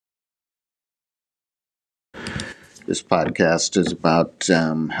This podcast is about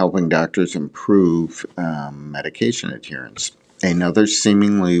helping doctors improve medication adherence. Another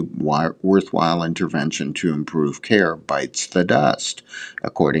seemingly worthwhile intervention to improve care bites the dust,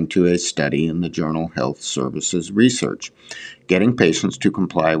 according to a study in the journal Health Services Research. Getting patients to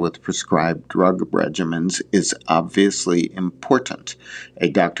comply with prescribed drug regimens is obviously important. A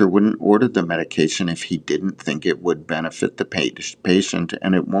doctor wouldn't order the medication if he didn't think it would benefit the patient,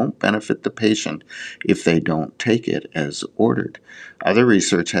 and it won't benefit the patient if they don't take it as ordered. Other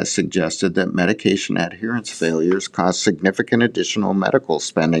research has suggested that medication adherence failures cause significant additional medical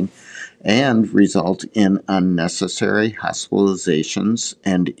spending and result in unnecessary hospitalizations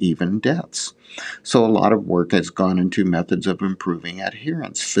and even deaths. So a lot of work has gone into methods of improving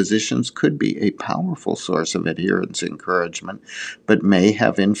adherence. Physicians could be a powerful source of adherence encouragement, but may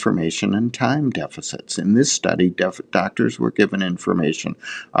have information and time deficits. In this study, doctors were given information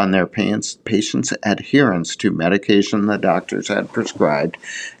on their patients' adherence to medication the doctors had prescribed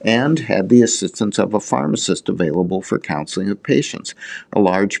and had the assistance of a pharmacist available for counseling of patients. A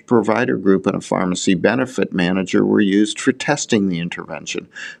large provider group and a pharmacy benefit manager were used for testing the intervention,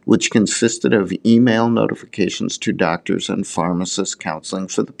 which consisted of email notifications to doctors and pharmacists counseling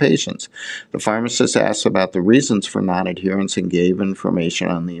for the patients. The pharmacist asked about the reasons for non-adherence and gave information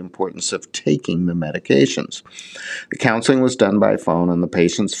on the importance of taking the medications. The counseling was done by phone, and the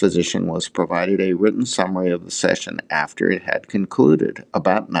patient's physician was provided a written summary of the session after it had concluded.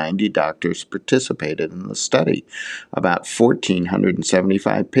 About 90 doctors participated in the study. About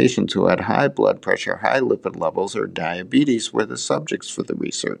 1,475 patients who had high blood pressure, high lipid levels, or diabetes were the subjects for the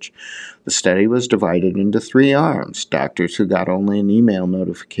research. The study was divided into 3 arms: doctors who got only an email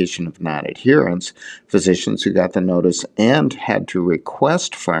notification of non-adherence, physicians who got the notice and had to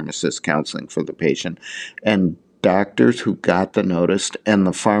request pharmacist counseling for the patient, and doctors who got the notice and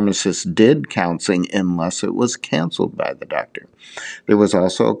the pharmacist did counseling unless it was canceled by the doctor. There was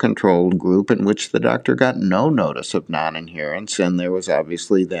also a controlled group in which the doctor got no notice of non-adherence, and there was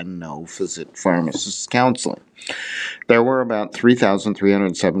obviously then no pharmacist counseling. There were about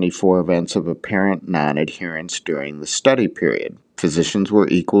 3,374 events of apparent non-adherence during the study period. Physicians were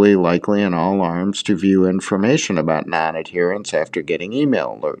equally likely in all arms to view information about non-adherence after getting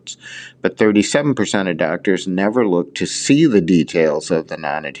email alerts, but 37% of doctors never looked to see the details of the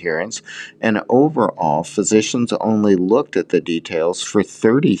non-adherence, and overall, physicians only looked at the details for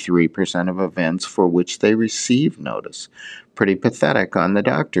 33% of events for which they received notice. Pretty pathetic on the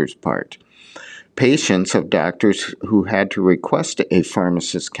doctor's part. Patients of doctors who had to request a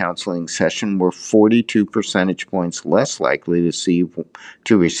pharmacist counseling session were 42 percentage points less likely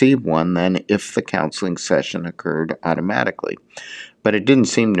to receive one than if the counseling session occurred automatically. But it didn't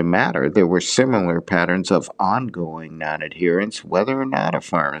seem to matter. There were similar patterns of ongoing non-adherence whether or not a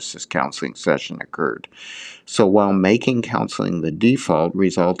pharmacist counseling session occurred. So while making counseling the default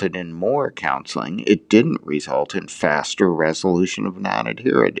resulted in more counseling, it didn't result in faster resolution of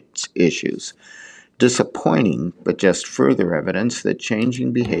non-adherence issues. Disappointing, but just further evidence that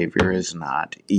changing behavior is not easy.